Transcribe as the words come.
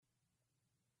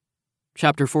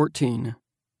Chapter 14.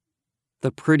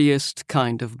 The Prettiest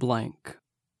Kind of Blank.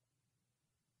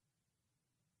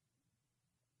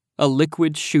 A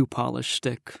liquid shoe polish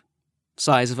stick,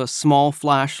 size of a small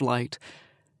flashlight,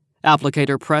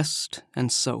 applicator pressed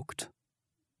and soaked.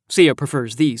 Sia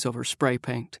prefers these over spray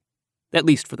paint, at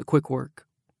least for the quick work.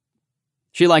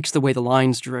 She likes the way the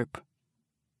lines drip.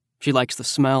 She likes the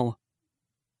smell.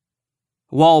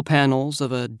 Wall panels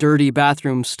of a dirty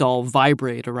bathroom stall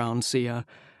vibrate around Sia.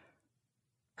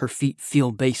 Her feet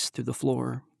feel bass through the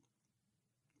floor.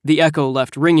 The echo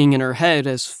left ringing in her head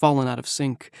has fallen out of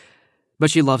sync,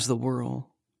 but she loves the whirl,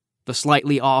 the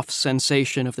slightly off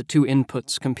sensation of the two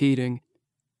inputs competing.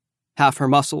 Half her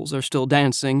muscles are still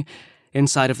dancing,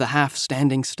 inside of the half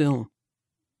standing still.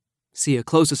 Sia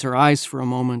closes her eyes for a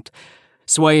moment,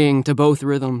 swaying to both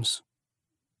rhythms.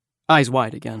 Eyes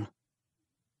wide again.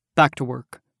 Back to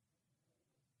work.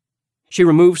 She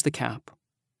removes the cap,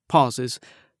 pauses,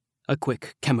 a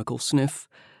quick chemical sniff,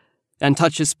 and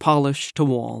touches polish to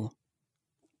wall.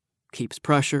 Keeps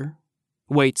pressure,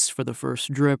 waits for the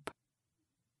first drip.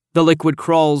 The liquid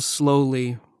crawls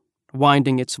slowly,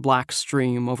 winding its black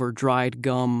stream over dried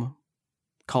gum.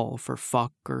 Call for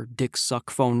fuck or dick suck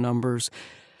phone numbers,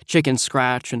 chicken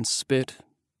scratch and spit,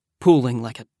 pooling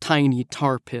like a tiny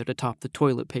tar pit atop the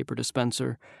toilet paper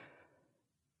dispenser.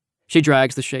 She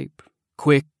drags the shape,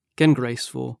 quick and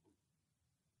graceful.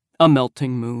 A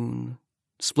melting moon,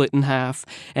 split in half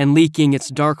and leaking its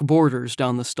dark borders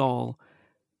down the stall.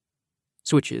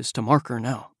 Switches to marker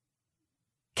now.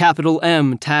 Capital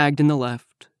M tagged in the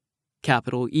left,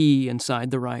 capital E inside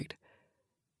the right.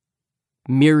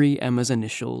 Miri Emma's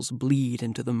initials bleed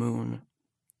into the moon.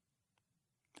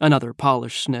 Another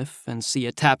polish sniff, and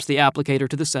Sia taps the applicator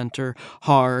to the center,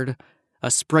 hard,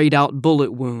 a sprayed-out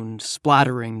bullet wound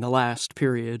splattering the last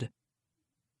period.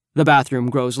 The bathroom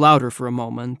grows louder for a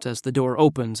moment as the door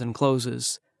opens and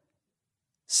closes.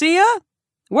 "Sia?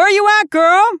 Where you at,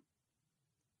 girl?"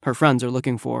 Her friends are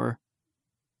looking for her.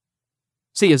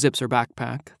 Sia zips her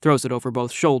backpack, throws it over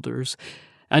both shoulders,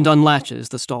 and unlatches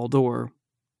the stall door.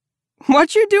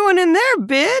 "What you doing in there,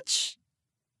 bitch?"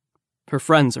 Her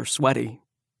friends are sweaty.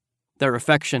 Their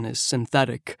affection is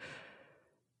synthetic.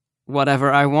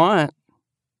 "Whatever I want."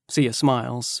 Sia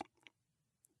smiles.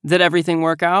 "Did everything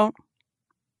work out?"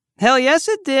 "Hell yes,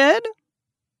 it did."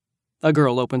 A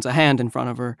girl opens a hand in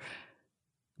front of her.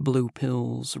 Blue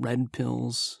pills, red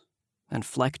pills, and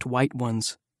flecked white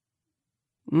ones.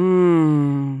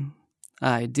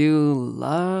 I do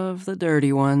love the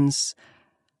dirty ones."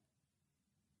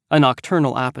 A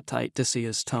nocturnal appetite to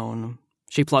Sia's tone.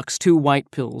 She plucks 2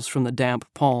 white pills from the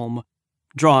damp palm,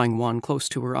 drawing one close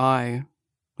to her eye,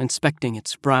 inspecting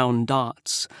its brown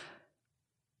dots.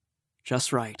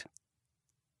 Just right.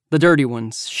 The dirty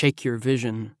ones shake your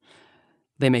vision.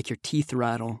 They make your teeth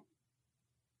rattle.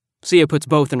 Sia puts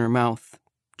both in her mouth,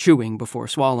 chewing before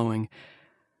swallowing.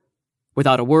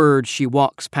 Without a word, she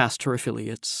walks past her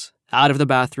affiliates, out of the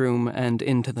bathroom and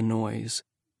into the noise.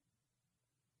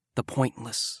 The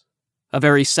pointless, a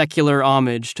very secular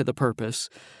homage to the purpose.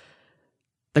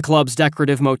 The club's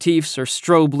decorative motifs are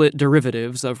strobe-lit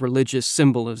derivatives of religious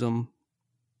symbolism.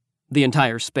 The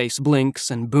entire space blinks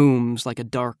and booms like a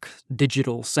dark,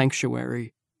 digital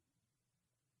sanctuary.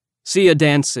 Sia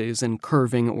dances in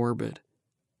curving orbit.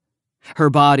 Her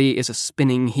body is a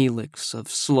spinning helix of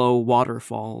slow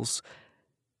waterfalls.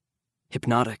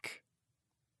 Hypnotic.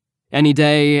 Any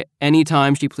day, any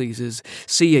time she pleases,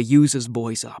 Sia uses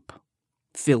boys up,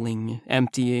 filling,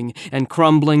 emptying, and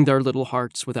crumbling their little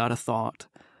hearts without a thought.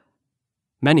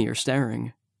 Many are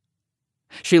staring.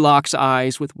 She locks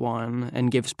eyes with one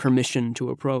and gives permission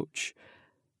to approach.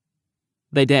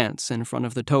 They dance in front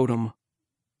of the totem.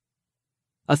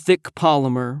 A thick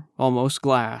polymer, almost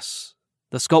glass,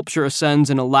 the sculpture ascends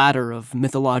in a ladder of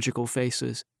mythological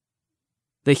faces.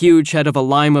 The huge head of a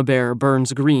lima bear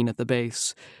burns green at the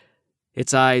base.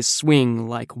 Its eyes swing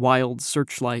like wild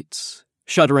searchlights,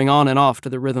 shuddering on and off to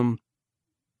the rhythm.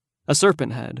 A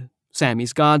serpent head,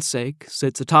 Sammy's godsake,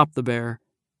 sits atop the bear.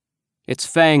 Its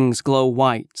fangs glow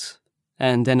white,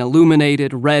 and an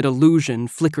illuminated red illusion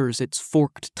flickers its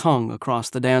forked tongue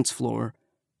across the dance floor.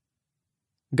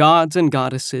 Gods and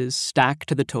goddesses stack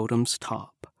to the totem's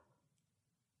top.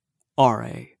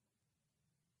 R.A.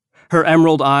 Her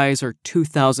emerald eyes are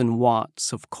 2,000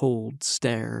 watts of cold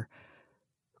stare.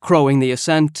 Crowing the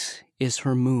ascent is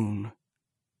her moon.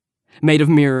 Made of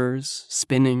mirrors,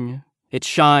 spinning, it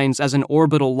shines as an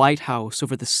orbital lighthouse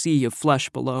over the sea of flesh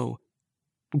below,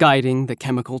 guiding the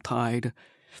chemical tide,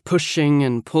 pushing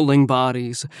and pulling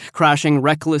bodies, crashing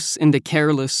reckless into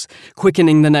careless,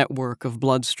 quickening the network of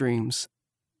bloodstreams.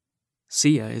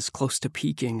 Sia is close to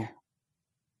peaking.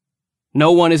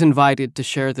 No one is invited to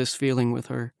share this feeling with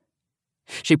her.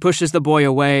 She pushes the boy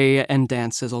away and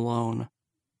dances alone.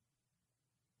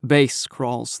 Bass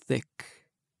crawls thick,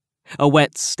 a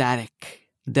wet static,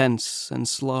 dense and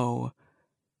slow.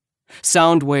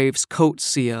 Sound waves coat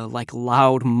Sia like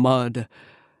loud mud.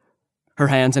 Her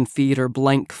hands and feet are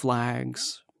blank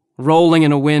flags, rolling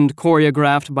in a wind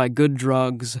choreographed by good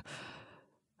drugs,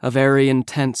 a very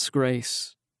intense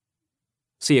grace.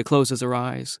 Sia closes her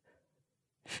eyes.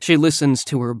 She listens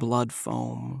to her blood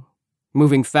foam,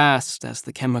 moving fast as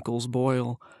the chemicals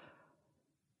boil.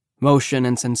 Motion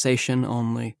and sensation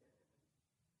only.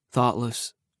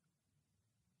 Thoughtless.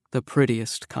 The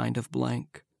prettiest kind of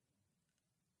blank.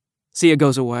 Sia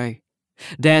goes away,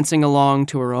 dancing along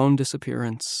to her own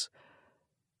disappearance,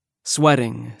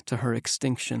 sweating to her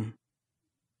extinction.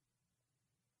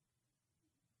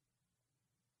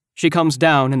 She comes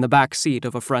down in the back seat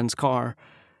of a friend's car.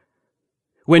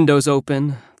 Windows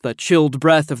open, the chilled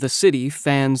breath of the city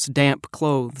fans damp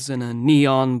clothes in a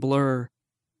neon blur.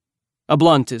 A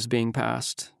blunt is being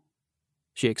passed.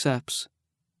 She accepts.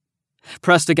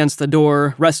 Pressed against the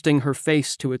door, resting her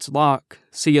face to its lock,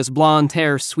 Sia's blonde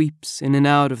hair sweeps in and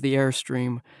out of the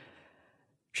airstream.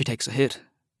 She takes a hit,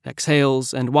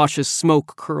 exhales, and watches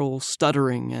smoke curl,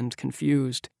 stuttering and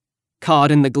confused,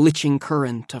 caught in the glitching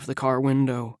current of the car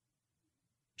window.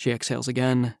 She exhales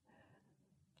again.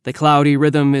 The cloudy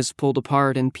rhythm is pulled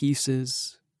apart in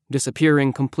pieces,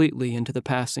 disappearing completely into the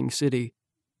passing city.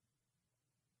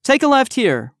 "Take a left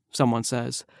here," someone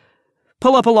says.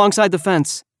 "Pull up alongside the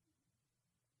fence."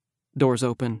 Doors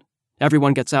open.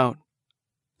 Everyone gets out.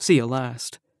 Sia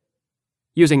last.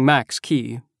 Using Mac's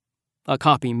key, a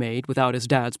copy made without his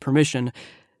dad's permission,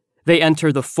 they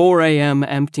enter the 4 a.m.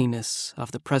 emptiness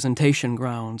of the presentation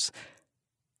grounds.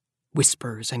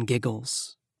 Whispers and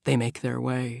giggles, they make their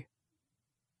way.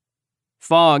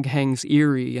 Fog hangs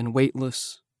eerie and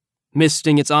weightless,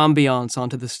 misting its ambiance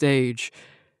onto the stage.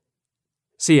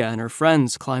 Sia and her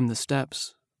friends climb the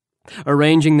steps,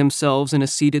 arranging themselves in a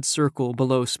seated circle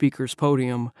below speaker's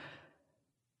podium.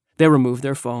 They remove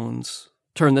their phones,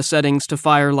 turn the settings to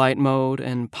firelight mode,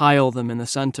 and pile them in the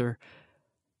center.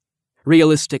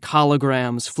 Realistic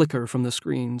holograms flicker from the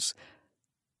screens.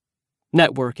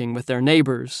 Networking with their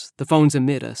neighbors, the phones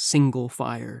emit a single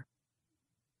fire.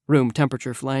 Room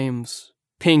temperature flames,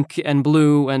 pink and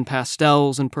blue and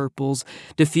pastels and purples,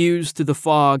 diffuse through the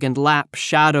fog and lap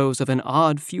shadows of an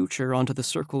odd future onto the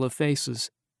circle of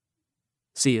faces.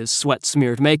 Sia's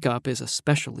sweat-smeared makeup is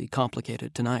especially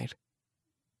complicated tonight.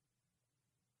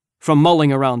 From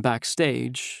mulling around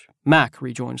backstage, Mac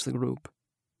rejoins the group.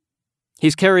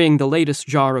 He's carrying the latest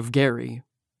jar of Gary,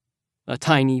 a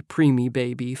tiny, preemie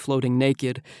baby floating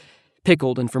naked,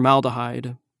 pickled in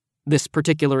formaldehyde, this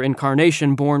particular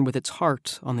incarnation born with its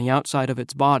heart on the outside of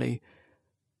its body.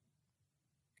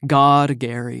 God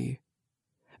Gary,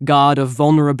 God of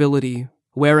vulnerability,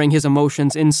 wearing his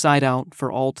emotions inside out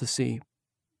for all to see.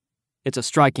 It's a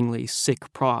strikingly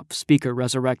sick prop speaker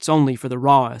resurrects only for the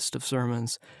rawest of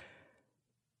sermons.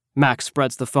 Mac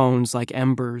spreads the phones like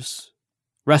embers,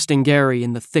 resting Gary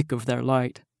in the thick of their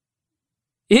light.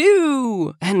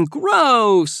 "Ew, and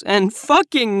gross, and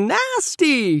fucking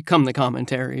nasty," come the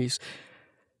commentaries.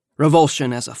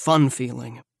 Revulsion as a fun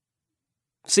feeling.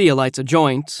 Sia lights a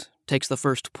joint, takes the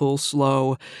first pull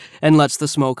slow, and lets the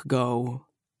smoke go,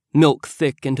 milk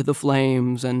thick into the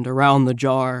flames and around the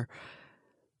jar.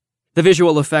 The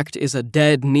visual effect is a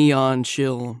dead neon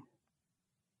chill.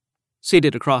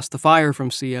 Seated across the fire from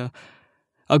Sia,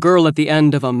 a girl at the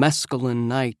end of a mescaline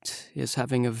night is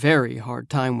having a very hard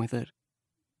time with it.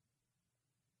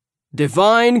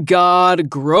 "Divine God,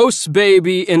 gross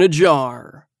baby in a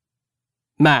jar."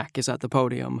 Mac is at the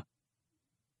podium.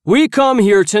 "We come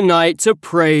here tonight to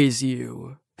praise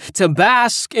you, to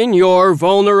bask in your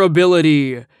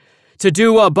vulnerability, to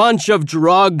do a bunch of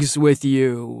drugs with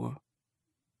you."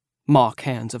 Mock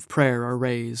hands of prayer are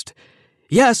raised.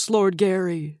 "Yes, Lord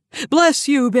Gary. Bless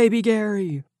you, baby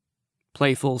Gary."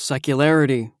 Playful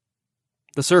secularity.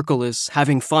 The circle is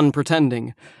having fun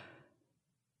pretending.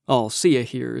 All Sia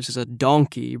hears is a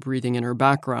donkey breathing in her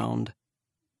background.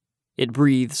 It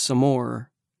breathes some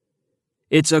more.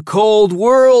 "It's a cold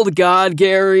world, God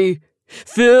Gary,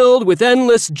 filled with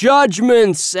endless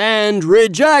judgments and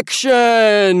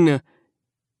rejection."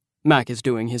 Mac is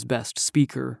doing his best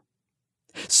speaker.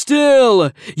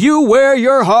 "Still, you wear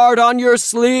your heart on your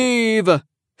sleeve.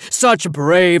 Such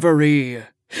bravery,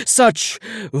 such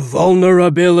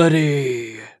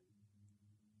vulnerability."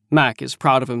 Mac is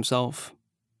proud of himself.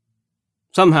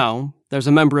 Somehow, there's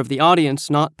a member of the audience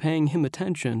not paying him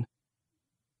attention.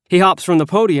 He hops from the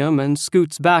podium and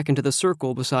scoots back into the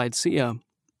circle beside Sia.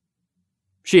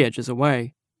 She edges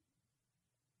away.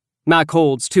 Mac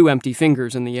holds 2 empty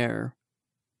fingers in the air.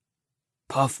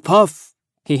 "Puff, puff,"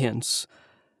 he hints.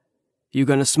 "You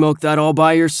gonna smoke that all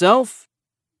by yourself?"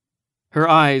 Her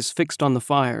eyes fixed on the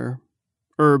fire,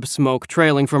 herb smoke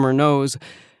trailing from her nose.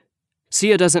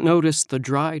 Sia doesn't notice the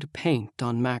dried paint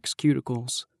on Mac's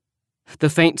cuticles, the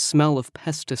faint smell of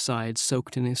pesticides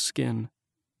soaked in his skin.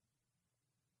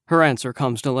 Her answer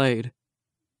comes delayed.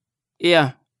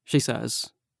 "Yeah," she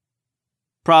says.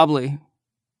 "Probably,"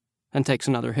 and takes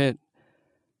another hit.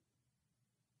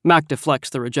 Mac deflects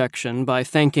the rejection by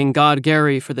thanking God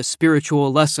Gary for the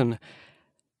spiritual lesson.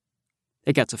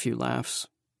 It gets a few laughs.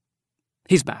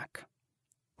 He's back.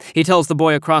 He tells the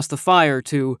boy across the fire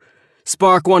to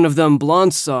spark one of them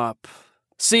blunts up.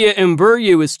 Sia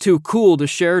Imburyu is too cool to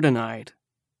share tonight.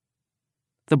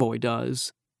 The boy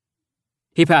does.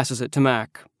 He passes it to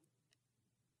Mac.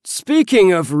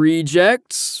 "Speaking of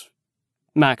rejects,"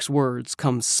 Mac's words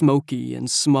come smoky and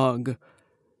smug,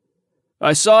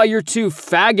 "I saw your 2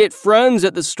 faggot friends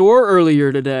at the store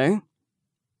earlier today."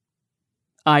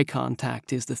 Eye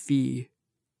contact is the fee.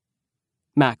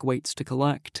 Mac waits to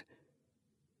collect.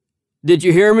 "Did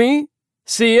you hear me?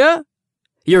 Sia?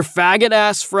 Your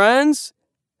faggot-ass friends?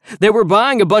 They were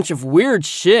buying a bunch of weird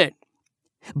shit.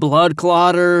 Blood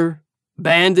clotter,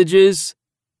 bandages."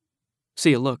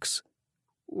 Sia looks.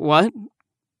 "What?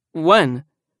 When?"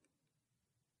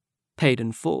 "Paid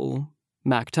in full,"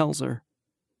 Mac tells her.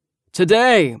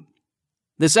 "Today.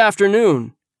 This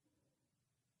afternoon."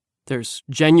 There's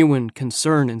genuine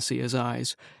concern in Sia's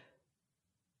eyes.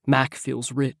 Mac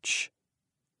feels rich.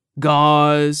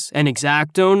 Gauze, an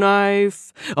X-Acto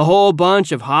knife, a whole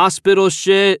bunch of hospital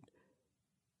shit.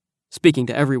 Speaking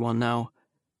to everyone now.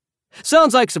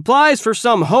 "Sounds like supplies for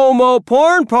some homo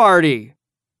porn party."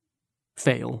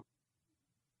 Fail.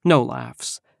 No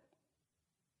laughs.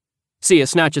 Sia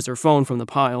snatches her phone from the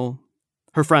pile,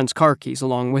 her friend's car keys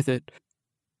along with it.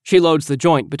 She loads the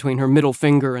joint between her middle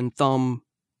finger and thumb.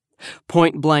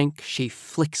 Point blank, she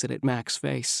flicks it at Mac's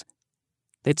face.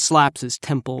 It slaps his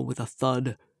temple with a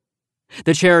thud.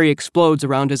 The cherry explodes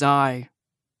around his eye.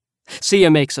 Sia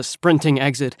makes a sprinting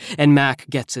exit, and Mac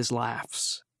gets his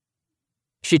laughs.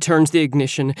 She turns the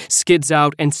ignition, skids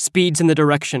out, and speeds in the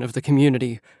direction of the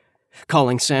community,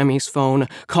 calling Sammy's phone,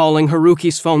 calling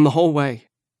Haruki's phone the whole way.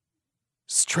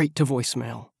 Straight to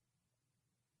voicemail.